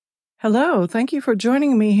Hello, thank you for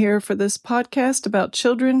joining me here for this podcast about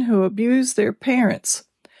children who abuse their parents.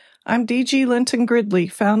 I'm D.G. Linton Gridley,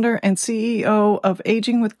 founder and CEO of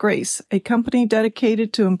Aging with Grace, a company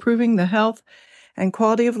dedicated to improving the health and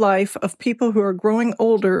quality of life of people who are growing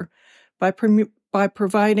older by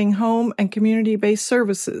providing home and community-based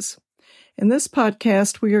services. In this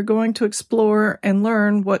podcast, we are going to explore and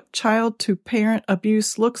learn what child-to-parent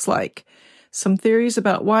abuse looks like, some theories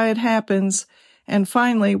about why it happens, and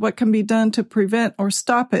finally, what can be done to prevent or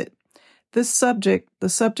stop it. This subject, the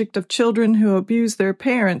subject of children who abuse their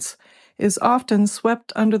parents, is often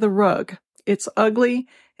swept under the rug. It's ugly,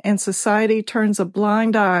 and society turns a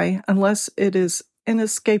blind eye unless it is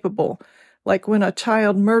inescapable, like when a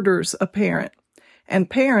child murders a parent. And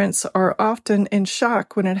parents are often in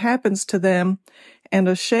shock when it happens to them and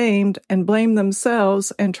ashamed and blame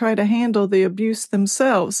themselves and try to handle the abuse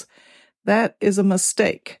themselves. That is a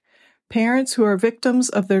mistake. Parents who are victims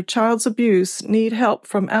of their child's abuse need help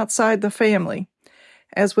from outside the family.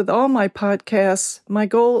 As with all my podcasts, my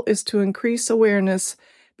goal is to increase awareness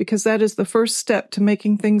because that is the first step to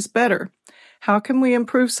making things better. How can we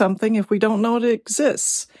improve something if we don't know it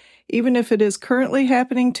exists? Even if it is currently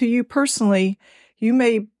happening to you personally, you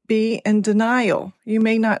may be in denial. You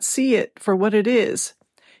may not see it for what it is.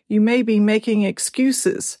 You may be making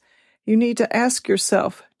excuses. You need to ask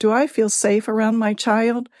yourself, do I feel safe around my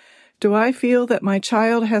child? Do I feel that my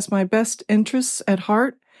child has my best interests at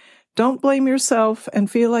heart? Don't blame yourself and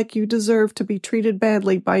feel like you deserve to be treated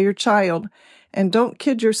badly by your child. And don't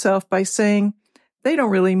kid yourself by saying, they don't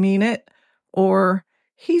really mean it, or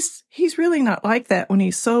he's really not like that when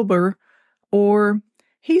he's sober, or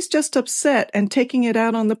he's just upset and taking it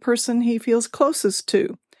out on the person he feels closest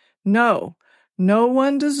to. No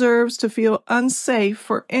one deserves to feel unsafe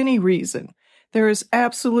for any reason. There is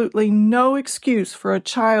absolutely no excuse for a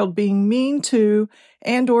child being mean to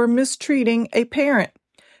and or mistreating a parent.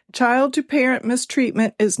 Child-to-parent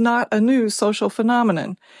mistreatment is not a new social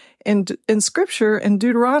phenomenon. In Scripture, in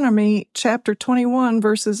Deuteronomy chapter 21,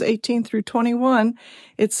 verses 18 through 21,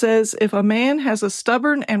 it says, if a man has a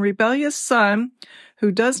stubborn and rebellious son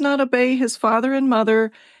who does not obey his father and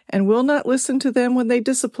mother and will not listen to them when they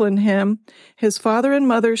discipline him, his father and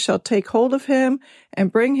mother shall take hold of him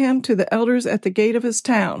and bring him to the elders at the gate of his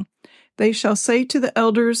town. They shall say to the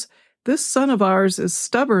elders, this son of ours is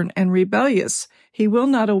stubborn and rebellious. He will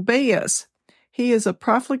not obey us. He is a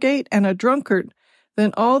profligate and a drunkard.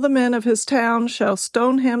 Then all the men of his town shall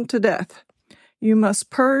stone him to death. You must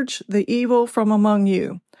purge the evil from among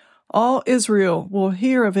you. All Israel will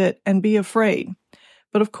hear of it and be afraid.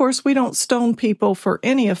 But of course, we don't stone people for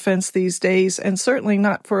any offense these days, and certainly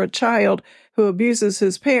not for a child who abuses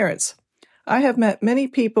his parents. I have met many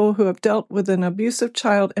people who have dealt with an abusive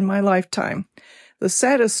child in my lifetime. The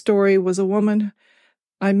saddest story was a woman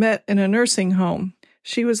I met in a nursing home.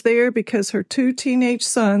 She was there because her 2 teenage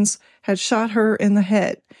sons had shot her in the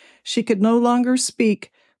head. She could no longer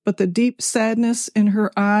speak, but the deep sadness in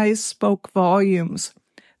her eyes spoke volumes.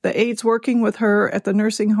 The aides working with her at the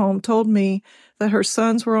nursing home told me that her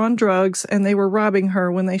sons were on drugs and they were robbing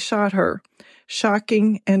her when they shot her.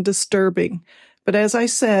 Shocking and disturbing. But as I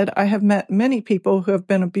said, I have met many people who have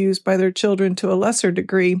been abused by their children to a lesser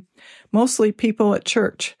degree, mostly people at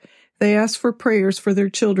church. They asked for prayers for their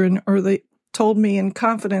children, or they told me in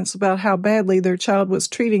confidence about how badly their child was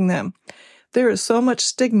treating them. There is so much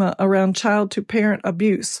stigma around child-to-parent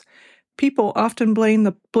abuse. People often blame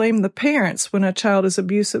the parents when a child is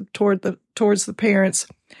abusive towards the parents,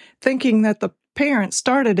 thinking that the parent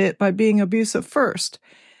started it by being abusive first.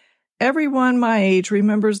 Everyone my age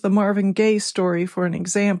remembers the Marvin Gaye story for an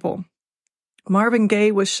example. Marvin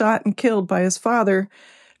Gaye was shot and killed by his father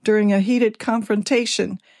during a heated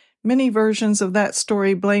confrontation. Many versions of that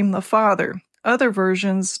story blame the father. Other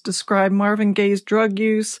versions describe Marvin Gaye's drug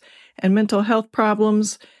use and mental health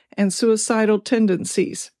problems and suicidal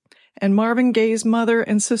tendencies. And Marvin Gaye's mother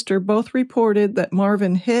and sister both reported that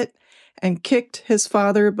Marvin hit and kicked his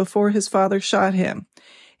father before his father shot him.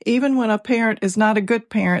 Even when a parent is not a good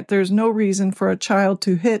parent, there's no reason for a child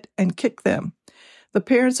to hit and kick them. The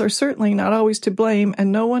parents are certainly not always to blame,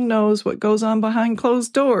 and no one knows what goes on behind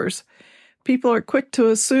closed doors. People are quick to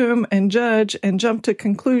assume and judge and jump to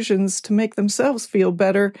conclusions to make themselves feel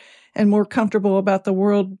better and more comfortable about the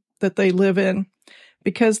world that they live in,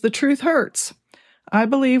 because the truth hurts. I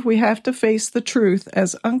believe we have to face the truth,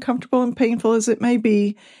 as uncomfortable and painful as it may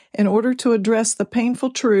be, in order to address the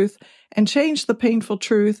painful truth and change the painful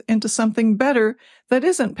truth into something better that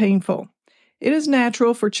isn't painful. It is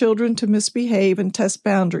natural for children to misbehave and test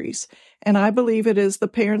boundaries, and I believe it is the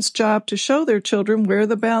parents' job to show their children where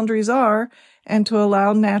the boundaries are and to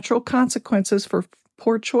allow natural consequences for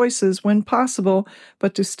poor choices when possible,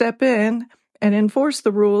 but to step in and enforce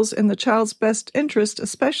the rules in the child's best interest,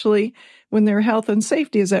 especially when their health and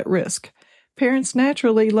safety is at risk. Parents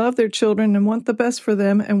naturally love their children and want the best for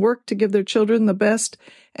them and work to give their children the best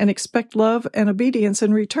and expect love and obedience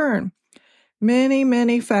in return. Many,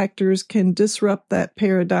 many factors can disrupt that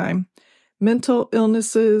paradigm. Mental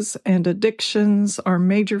illnesses and addictions are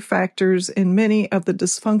major factors in many of the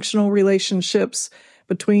dysfunctional relationships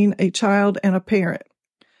between a child and a parent.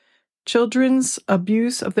 Children's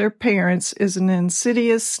abuse of their parents is an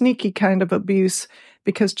insidious, sneaky kind of abuse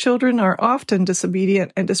because children are often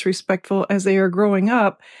disobedient and disrespectful as they are growing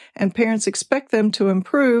up, and parents expect them to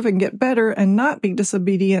improve and get better and not be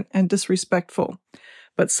disobedient and disrespectful.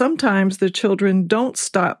 But sometimes the children don't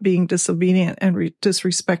stop being disobedient and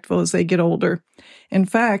disrespectful as they get older. In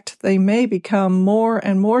fact, they may become more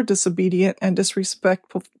and more disobedient and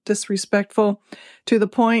disrespectful to the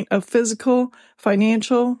point of physical,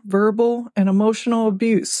 financial, verbal, and emotional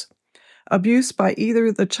abuse. Abuse by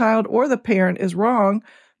either the child or the parent is wrong,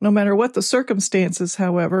 no matter what the circumstances,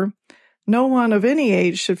 however. No one of any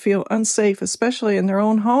age should feel unsafe, especially in their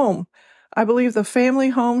own home. I believe the family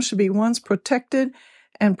home should be one's protected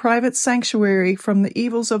and private sanctuary from the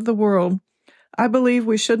evils of the world. I believe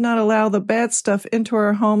we should not allow the bad stuff into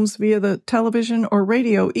our homes via the television or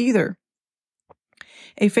radio either.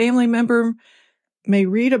 A family member may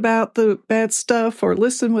read about the bad stuff or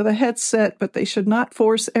listen with a headset, but they should not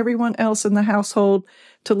force everyone else in the household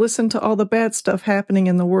to listen to all the bad stuff happening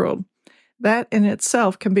in the world. That in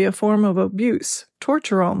itself can be a form of abuse,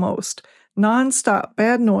 torture almost, non-stop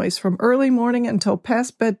bad noise from early morning until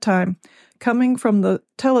past bedtime, coming from the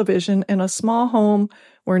television in a small home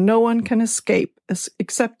where no one can escape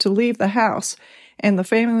except to leave the house, and the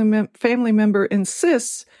family member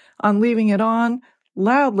insists on leaving it on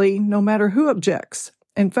loudly no matter who objects.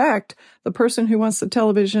 In fact, the person who wants the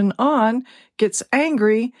television on gets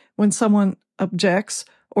angry when someone objects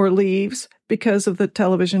or leaves because of the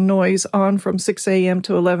television noise on from 6 a.m.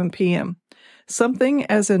 to 11 p.m. Something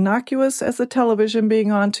as innocuous as the television being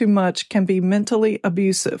on too much can be mentally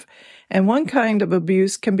abusive, and one kind of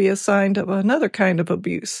abuse can be a sign of another kind of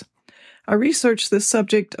abuse. I researched this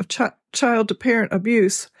subject of child-to-parent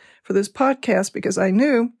abuse for this podcast because I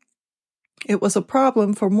knew it was a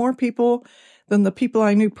problem for more people than the people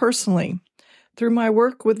I knew personally. Through my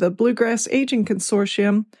work with the Bluegrass Aging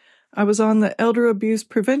Consortium, I was on the Elder Abuse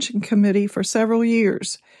Prevention Committee for several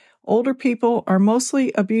years. Older people are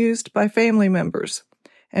mostly abused by family members,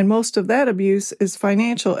 and most of that abuse is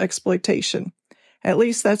financial exploitation. At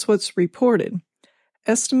least that's what's reported.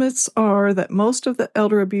 Estimates are that most of the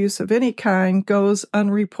elder abuse of any kind goes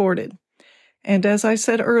unreported. And as I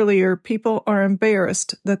said earlier, people are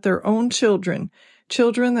embarrassed that their own children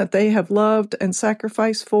that they have loved and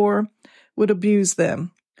sacrificed for, would abuse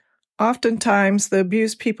them. Oftentimes, the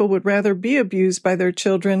abused people would rather be abused by their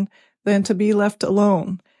children than to be left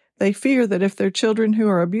alone. They fear that if their children who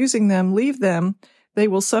are abusing them leave them, they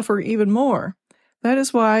will suffer even more. That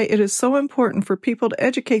is why it is so important for people to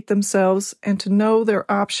educate themselves and to know their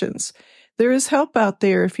options. There is help out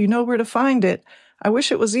there if you know where to find it. I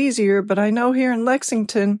wish it was easier, but I know here in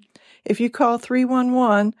Lexington, if you call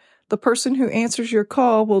 311, the person who answers your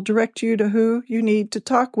call will direct you to who you need to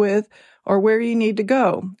talk with or where you need to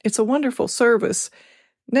go. It's a wonderful service.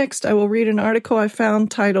 Next, I will read an article I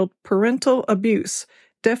found titled Parental Abuse,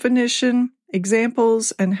 Definition,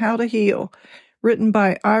 Examples, and How to Heal, written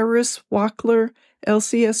by Iris Wackler,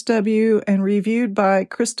 LCSW, and reviewed by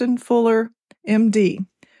Kristen Fuller, MD,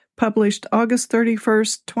 published August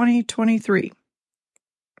 31st, 2023.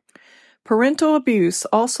 Parental abuse,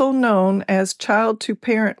 also known as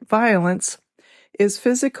child-to-parent violence, is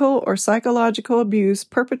physical or psychological abuse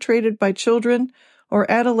perpetrated by children or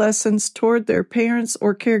adolescents toward their parents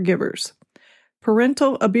or caregivers.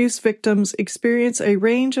 Parental abuse victims experience a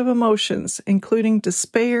range of emotions, including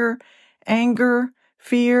despair, anger,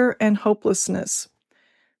 fear, and hopelessness.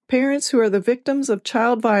 Parents who are the victims of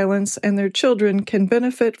child violence and their children can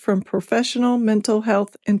benefit from professional mental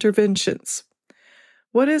health interventions.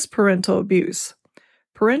 What is parental abuse?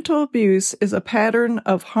 Parental abuse is a pattern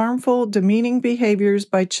of harmful, demeaning behaviors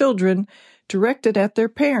by children directed at their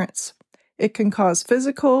parents. It can cause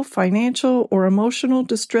physical, financial, or emotional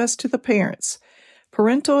distress to the parents.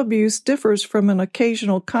 Parental abuse differs from an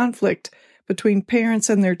occasional conflict between parents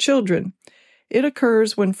and their children. It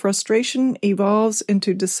occurs when frustration evolves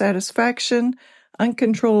into dissatisfaction,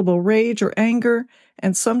 uncontrollable rage or anger,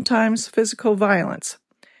 and sometimes physical violence.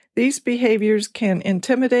 These behaviors can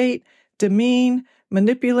intimidate, demean,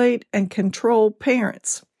 manipulate, and control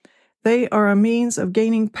parents. They are a means of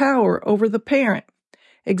gaining power over the parent.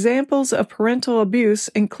 Examples of parental abuse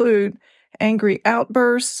include angry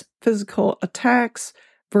outbursts, physical attacks,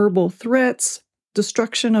 verbal threats,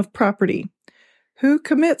 destruction of property. Who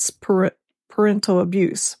commits parental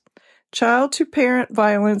abuse? Child-to-parent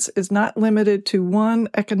violence is not limited to one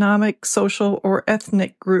economic, social, or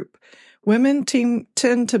ethnic group. Women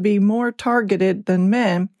tend to be more targeted than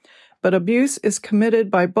men, but abuse is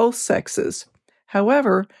committed by both sexes.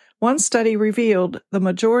 However, one study revealed the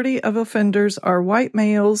majority of offenders are white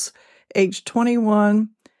males aged 21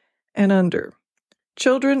 and under.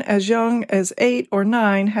 Children as young as 8 or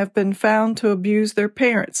 9 have been found to abuse their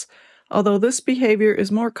parents, although this behavior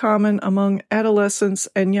is more common among adolescents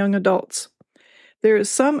and young adults. There is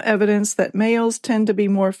some evidence that males tend to be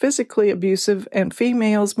more physically abusive and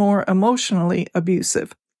females more emotionally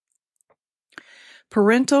abusive.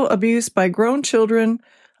 Parental abuse by grown children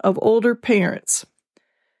of older parents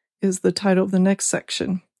is the title of the next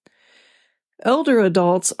section. Elder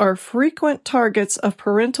adults are frequent targets of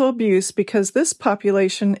parental abuse because this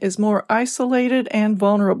population is more isolated and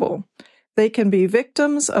vulnerable. They can be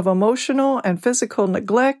victims of emotional and physical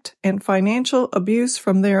neglect and financial abuse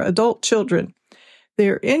from their adult children.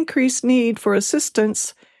 Their increased need for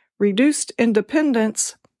assistance, reduced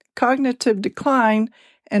independence, cognitive decline,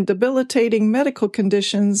 and debilitating medical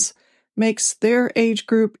conditions makes their age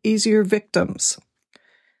group easier victims.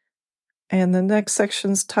 And the next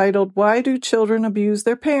section's titled, Why Do Children Abuse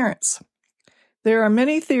Their Parents? There are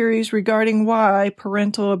many theories regarding why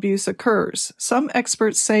parental abuse occurs. Some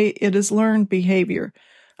experts say it is learned behavior.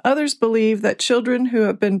 Others believe that children who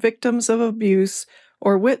have been victims of abuse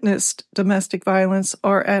or witnessed domestic violence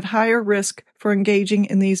are at higher risk for engaging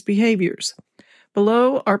in these behaviors.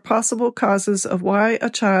 Below are possible causes of why a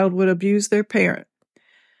child would abuse their parent.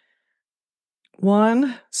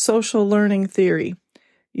 1. Social learning theory.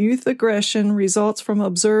 Youth aggression results from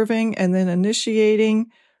observing and then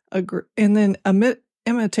imitating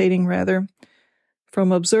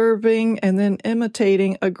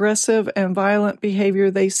aggressive and violent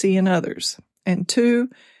behavior they see in others. And 2,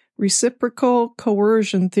 reciprocal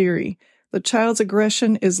coercion theory. The child's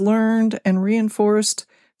aggression is learned and reinforced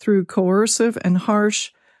through coercive and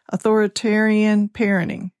harsh authoritarian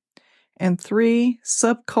parenting. And 3,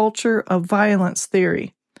 subculture of violence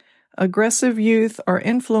theory. Aggressive youth are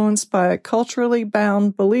influenced by a culturally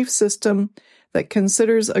bound belief system that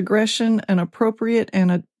considers aggression an appropriate and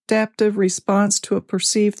adaptive response to a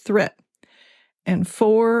perceived threat. And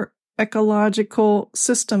 4, ecological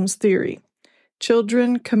systems theory.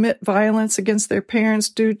 Children commit violence against their parents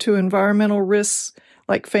due to environmental risks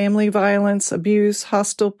like family violence, abuse,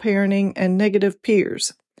 hostile parenting, and negative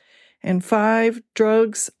peers. And 5,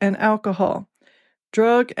 drugs and alcohol.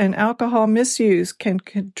 Drug and alcohol misuse can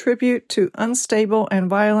contribute to unstable and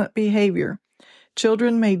violent behavior.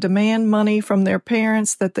 Children may demand money from their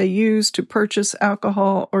parents that they use to purchase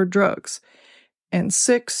alcohol or drugs. And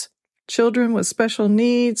 6, children with special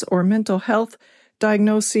needs or mental health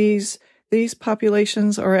diagnoses. These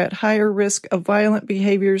populations are at higher risk of violent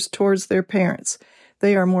behaviors towards their parents.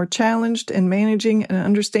 They are more challenged in managing and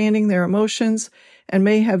understanding their emotions and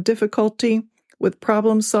may have difficulty with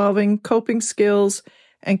problem-solving, coping skills,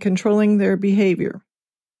 and controlling their behavior.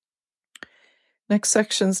 Next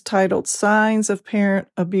section's titled Signs of Parent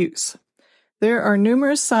Abuse. There are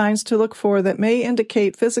numerous signs to look for that may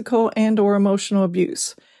indicate physical and/or emotional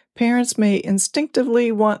abuse. Parents may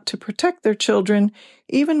instinctively want to protect their children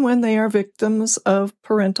even when they are victims of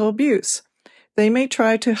parental abuse. They may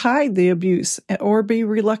try to hide the abuse or be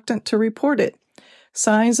reluctant to report it.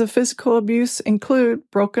 Signs of physical abuse include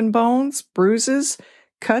broken bones, bruises,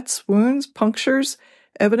 cuts, wounds, punctures,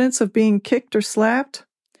 evidence of being kicked or slapped.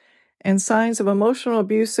 And signs of emotional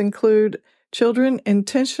abuse include children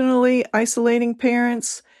intentionally isolating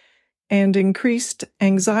parents and increased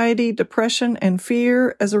anxiety, depression, and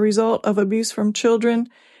fear as a result of abuse from children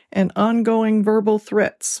and ongoing verbal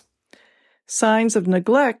threats. Signs of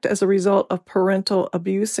neglect as a result of parental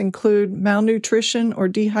abuse include malnutrition or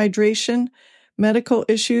dehydration, medical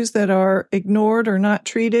issues that are ignored or not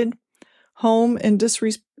treated, home in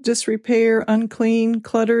disrepair, unclean,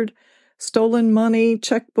 cluttered, stolen money,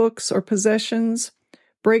 checkbooks, or possessions,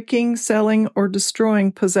 breaking, selling, or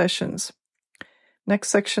destroying possessions. Next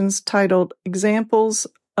section's titled Examples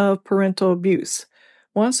of Parental Abuse.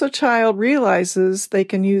 Once a child realizes they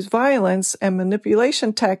can use violence and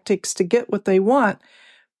manipulation tactics to get what they want,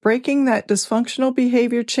 breaking that dysfunctional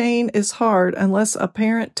behavior chain is hard unless a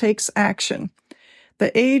parent takes action.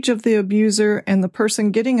 The age of the abuser and the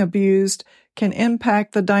person getting abused can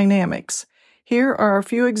impact the dynamics. Here are a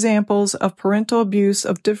few examples of parental abuse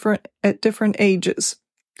at different ages.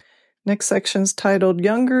 Next section is titled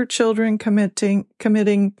Younger Children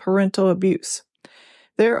Committing Parental Abuse.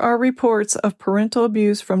 There are reports of parental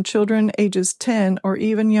abuse from children ages 10 or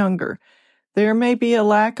even younger. There may be a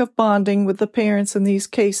lack of bonding with the parents in these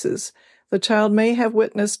cases. The child may have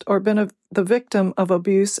witnessed or been the victim of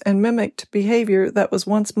abuse and mimicked behavior that was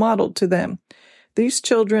once modeled to them. These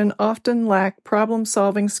children often lack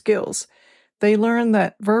problem-solving skills. They learn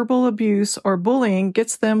that verbal abuse or bullying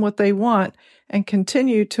gets them what they want and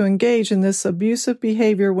continue to engage in this abusive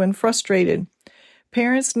behavior when frustrated.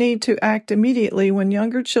 Parents need to act immediately when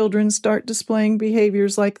younger children start displaying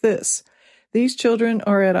behaviors like this. These children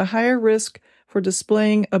are at a higher risk for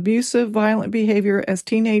displaying abusive, violent behavior as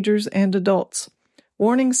teenagers and adults.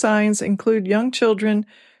 Warning signs include young children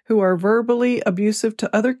who are verbally abusive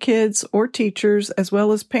to other kids or teachers as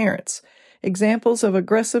well as parents. Examples of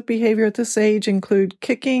aggressive behavior at this age include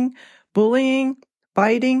kicking, bullying,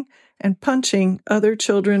 biting, and punching other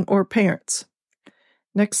children or parents.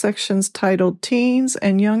 Next section is titled Teens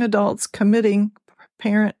and Young Adults Committing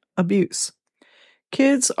Parent Abuse.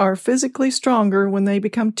 Kids are physically stronger when they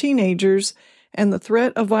become teenagers, and the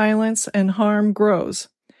threat of violence and harm grows.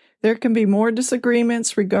 There can be more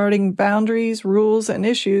disagreements regarding boundaries, rules, and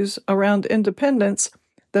issues around independence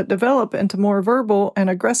that develop into more verbal and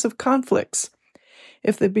aggressive conflicts.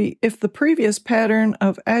 If the previous pattern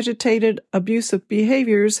of agitated, abusive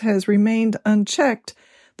behaviors has remained unchecked,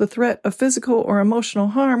 the threat of physical or emotional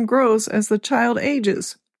harm grows as the child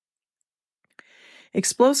ages.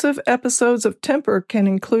 Explosive episodes of temper can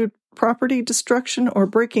include property destruction or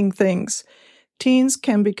breaking things. Teens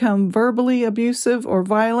can become verbally abusive or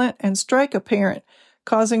violent and strike a parent,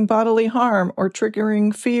 causing bodily harm or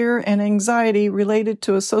triggering fear and anxiety related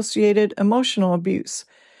to associated emotional abuse.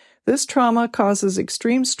 This trauma causes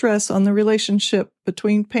extreme stress on the relationship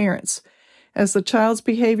between parents. As the child's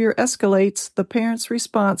behavior escalates, the parent's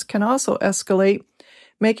response can also escalate,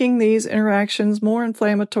 making these interactions more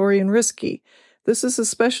inflammatory and risky. This is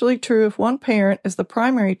especially true if one parent is the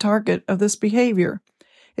primary target of this behavior.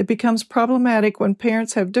 It becomes problematic when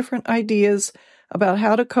parents have different ideas about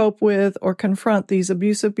how to cope with or confront these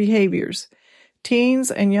abusive behaviors. Teens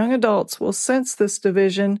and young adults will sense this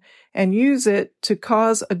division and use it to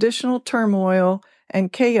cause additional turmoil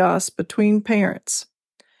and chaos between parents.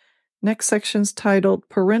 Next section is titled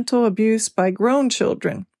Parental Abuse by Grown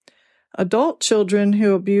Children. Adult children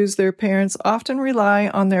who abuse their parents often rely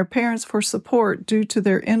on their parents for support due to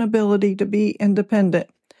their inability to be independent.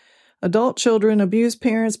 Adult children abuse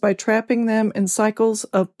parents by trapping them in cycles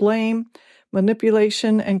of blame,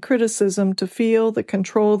 manipulation, and criticism to feel the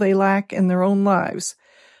control they lack in their own lives.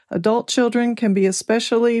 Adult children can be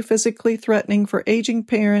especially physically threatening for aging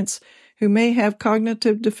parents who may have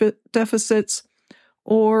cognitive deficits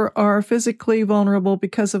or are physically vulnerable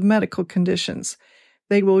because of medical conditions.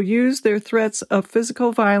 They will use their threats of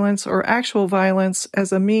physical violence or actual violence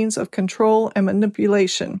as a means of control and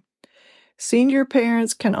manipulation. Senior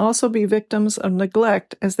parents can also be victims of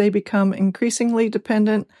neglect as they become increasingly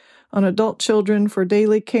dependent on adult children for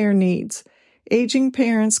daily care needs. Aging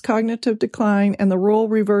parents' cognitive decline and the role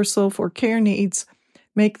reversal for care needs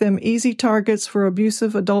make them easy targets for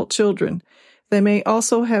abusive adult children. They may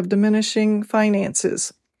also have diminishing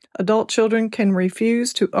finances. Adult children can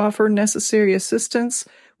refuse to offer necessary assistance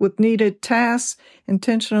with needed tasks,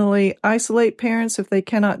 intentionally isolate parents if they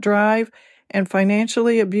cannot drive, and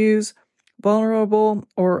financially abuse vulnerable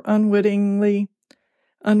or unwitting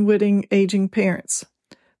aging parents.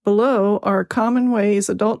 Below are common ways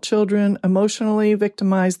adult children emotionally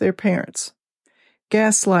victimize their parents.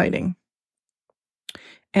 Gaslighting.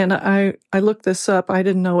 And I looked this up. I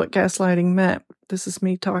didn't know what gaslighting meant. This is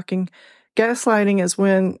me talking. Gaslighting is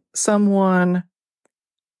when someone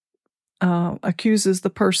accuses the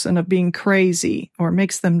person of being crazy or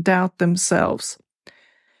makes them doubt themselves.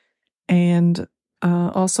 And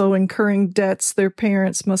also incurring debts their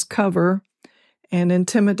parents must cover, and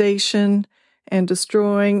intimidation, and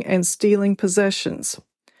destroying and stealing possessions.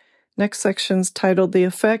 Next section is titled The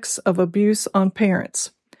Effects of Abuse on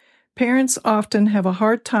Parents. Parents often have a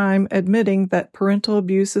hard time admitting that parental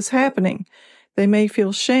abuse is happening. They may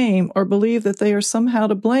feel shame or believe that they are somehow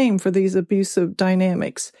to blame for these abusive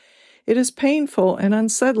dynamics. It is painful and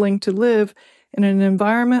unsettling to live in an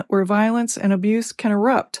environment where violence and abuse can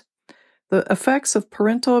erupt. The effects of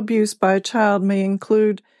parental abuse by a child may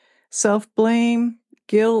include self-blame,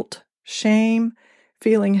 guilt, shame,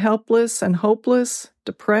 feeling helpless and hopeless,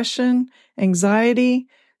 depression, anxiety,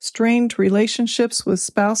 strained relationships with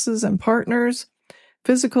spouses and partners,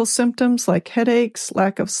 physical symptoms like headaches,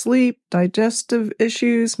 lack of sleep, digestive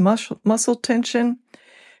issues, muscle tension.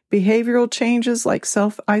 Behavioral changes like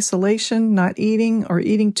self-isolation, not eating or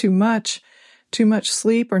eating too much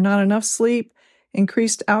sleep or not enough sleep,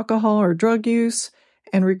 increased alcohol or drug use,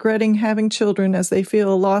 and regretting having children as they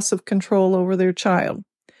feel a loss of control over their child.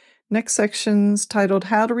 Next section's titled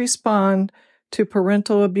How to Respond to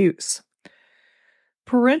Parental Abuse.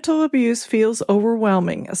 Parental abuse feels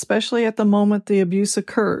overwhelming, especially at the moment the abuse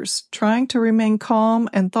occurs. Trying to remain calm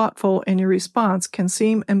and thoughtful in your response can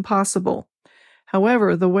seem impossible.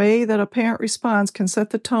 However, the way that a parent responds can set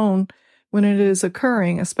the tone when it is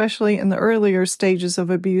occurring, especially in the earlier stages of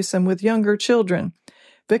abuse and with younger children.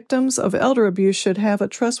 Victims of elder abuse should have a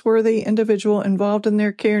trustworthy individual involved in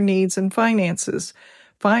their care needs and finances.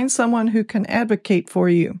 Find someone who can advocate for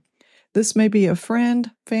you. This may be a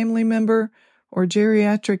friend, family member, or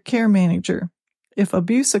geriatric care manager. If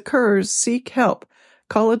abuse occurs, seek help.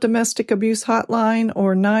 Call a domestic abuse hotline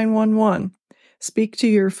or 911. Speak to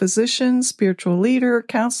your physician, spiritual leader,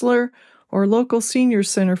 counselor, or local senior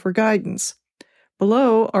center for guidance.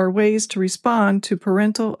 Below are ways to respond to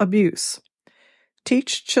parental abuse.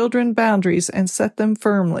 Teach children boundaries and set them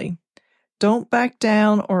firmly. Don't back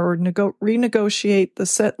down or renegotiate the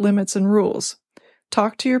set limits and rules.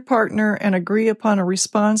 Talk to your partner and agree upon a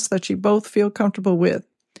response that you both feel comfortable with.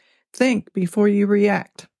 Think before you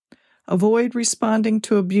react. Avoid responding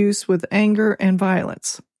to abuse with anger and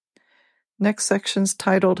violence. Next section's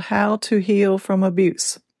titled How to Heal from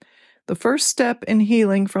Abuse. The first step in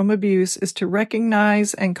healing from abuse is to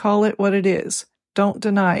recognize and call it what it is. Don't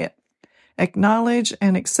deny it. Acknowledge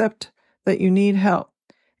and accept that you need help.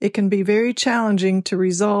 It can be very challenging to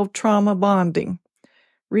resolve trauma bonding.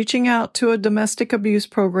 Reaching out to a domestic abuse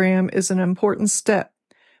program is an important step.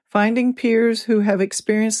 Finding peers who have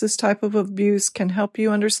experienced this type of abuse can help you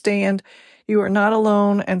understand you are not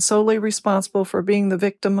alone and solely responsible for being the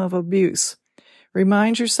victim of abuse.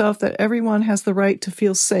 Remind yourself that everyone has the right to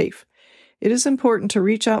feel safe. It is important to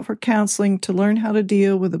reach out for counseling to learn how to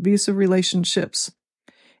deal with abusive relationships.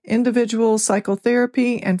 Individual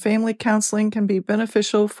psychotherapy and family counseling can be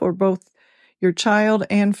beneficial for both your child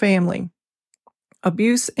and family.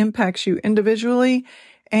 Abuse impacts you individually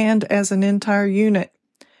and as an entire unit.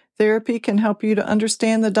 Therapy can help you to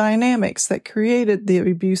understand the dynamics that created the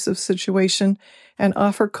abusive situation and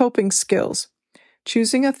offer coping skills.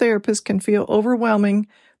 Choosing a therapist can feel overwhelming,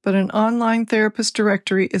 but an online therapist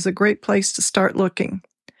directory is a great place to start looking.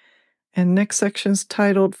 And next section's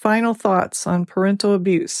titled Final Thoughts on Parental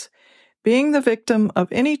Abuse. Being the victim of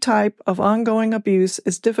any type of ongoing abuse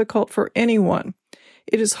is difficult for anyone.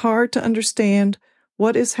 It is hard to understand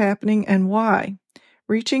what is happening and why.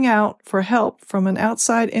 Reaching out for help from an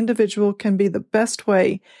outside individual can be the best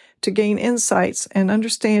way to gain insights and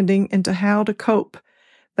understanding into how to cope.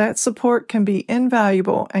 That support can be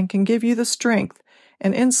invaluable and can give you the strength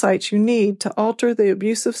and insights you need to alter the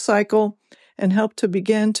abusive cycle and help to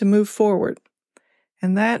begin to move forward.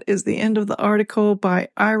 And that is the end of the article by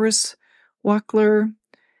Iris Wackler,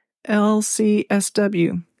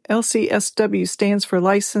 LCSW. LCSW stands for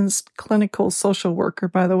Licensed Clinical Social Worker,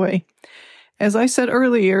 by the way. As I said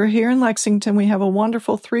earlier, here in Lexington, we have a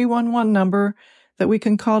wonderful 311 number that we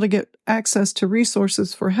can call to get access to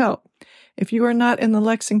resources for help. If you are not in the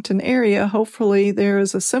Lexington area, hopefully there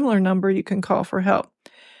is a similar number you can call for help.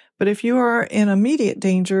 But if you are in immediate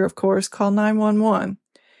danger, of course, call 911.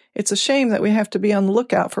 It's a shame that we have to be on the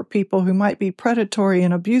lookout for people who might be predatory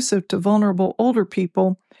and abusive to vulnerable older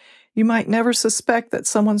people. You might never suspect that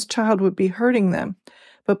someone's child would be hurting them.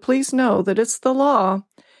 But please know that it's the law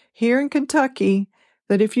here in Kentucky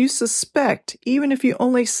that if you suspect, even if you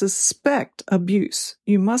only suspect abuse,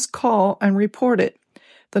 you must call and report it.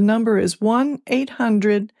 The number is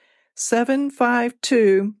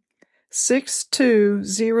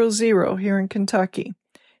 1-800-752-6200 here in Kentucky.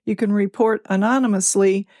 You can report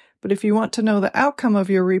anonymously, but if you want to know the outcome of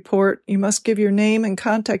your report, you must give your name and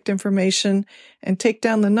contact information and take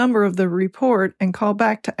down the number of the report and call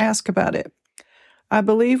back to ask about it. I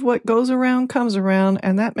believe what goes around comes around,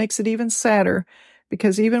 and that makes it even sadder,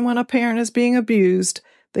 because even when a parent is being abused,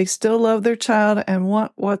 they still love their child and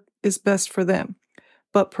want what is best for them.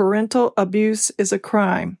 But parental abuse is a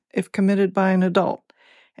crime if committed by an adult.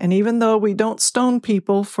 And even though we don't stone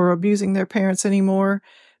people for abusing their parents anymore,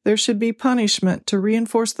 there should be punishment to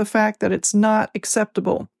reinforce the fact that it's not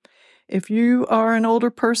acceptable. If you are an older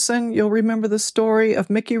person, you'll remember the story of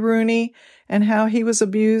Mickey Rooney and how he was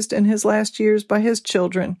abused in his last years by his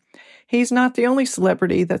children. He's not the only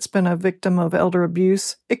celebrity that's been a victim of elder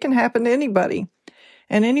abuse. It can happen to anybody.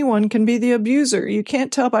 And anyone can be the abuser. You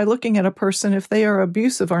can't tell by looking at a person if they are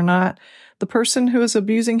abusive or not. The person who is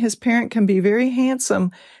abusing his parent can be very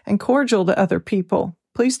handsome and cordial to other people.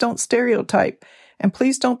 Please don't stereotype. And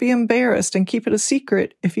please don't be embarrassed and keep it a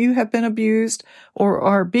secret if you have been abused or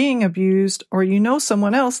are being abused or you know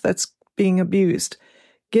someone else that's being abused.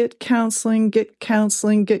 Get counseling, get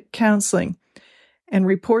counseling, get counseling. And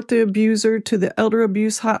report the abuser to the Elder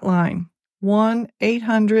Abuse Hotline,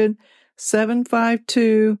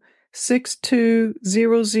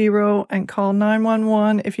 1-800-752-6200, and call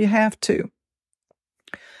 911 if you have to.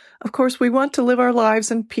 Of course, we want to live our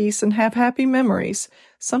lives in peace and have happy memories.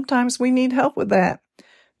 Sometimes we need help with that.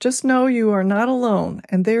 Just know you are not alone,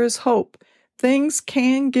 and there is hope. Things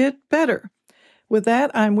can get better. With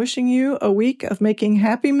that, I'm wishing you a week of making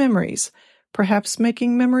happy memories, perhaps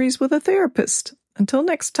making memories with a therapist. Until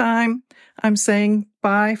next time, I'm saying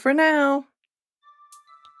bye for now.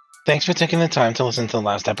 Thanks for taking the time to listen to the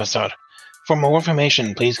last episode. For more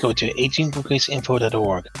information, please go to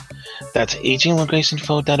agingwithgraceinfo.org. That's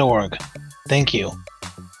agingwithgraceinfo.org. Thank you.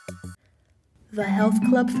 The Health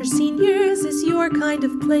Club for Seniors is your kind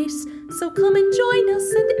of place, so come and join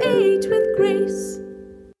us and age with grace.